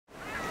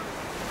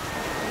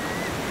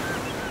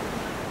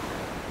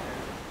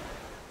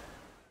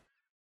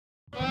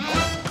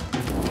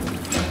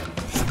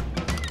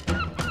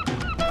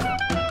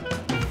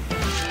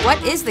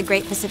What is the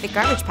Great Pacific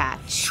Garbage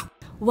Patch?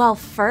 Well,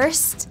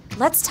 first,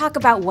 let's talk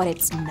about what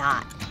it's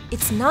not.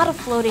 It's not a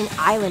floating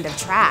island of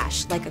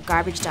trash like a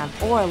garbage dump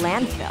or a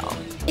landfill.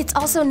 It's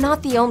also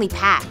not the only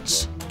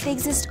patch. They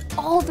exist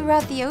all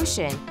throughout the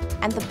ocean,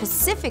 and the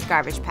Pacific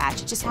Garbage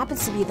Patch just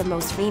happens to be the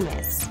most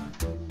famous.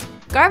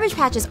 Garbage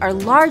patches are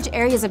large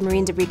areas of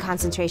marine debris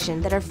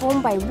concentration that are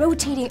formed by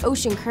rotating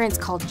ocean currents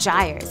called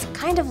gyres,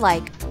 kind of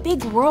like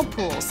big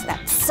whirlpools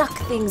that suck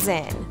things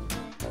in.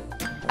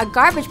 A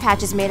garbage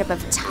patch is made up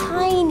of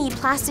tiny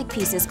plastic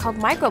pieces called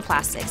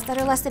microplastics that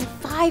are less than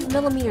 5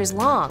 millimeters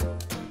long.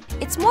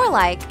 It's more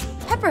like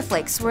pepper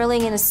flakes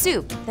swirling in a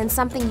soup than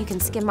something you can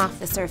skim off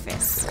the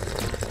surface.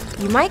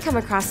 You might come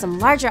across some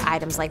larger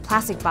items like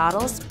plastic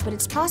bottles, but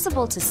it's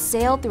possible to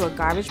sail through a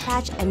garbage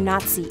patch and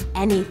not see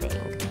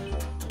anything.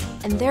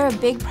 And they're a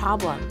big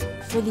problem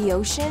for the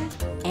ocean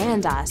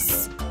and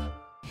us.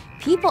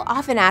 People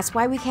often ask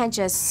why we can't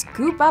just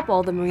scoop up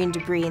all the marine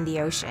debris in the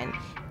ocean.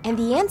 And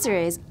the answer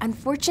is,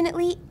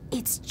 unfortunately,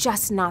 it's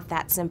just not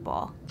that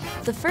simple.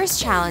 The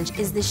first challenge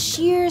is the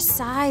sheer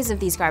size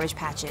of these garbage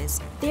patches.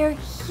 They're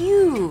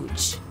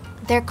huge.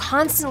 They're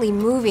constantly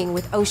moving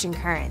with ocean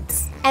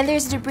currents. And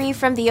there's debris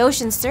from the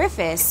ocean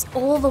surface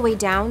all the way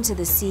down to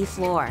the sea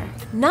floor.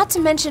 Not to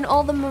mention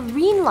all the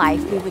marine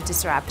life we would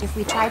disrupt if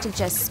we tried to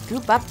just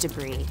scoop up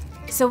debris.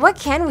 So what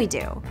can we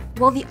do?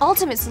 Well, the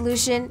ultimate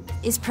solution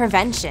is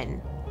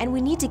prevention. And we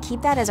need to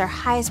keep that as our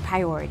highest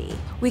priority.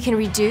 We can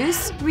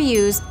reduce,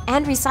 reuse,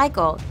 and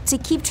recycle to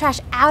keep trash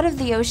out of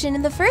the ocean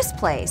in the first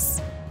place.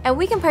 And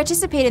we can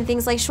participate in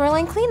things like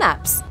shoreline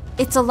cleanups.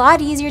 It's a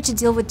lot easier to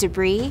deal with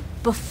debris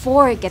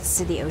before it gets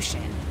to the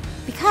ocean.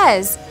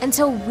 Because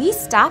until we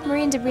stop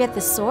marine debris at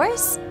the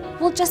source,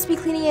 we'll just be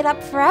cleaning it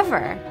up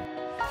forever.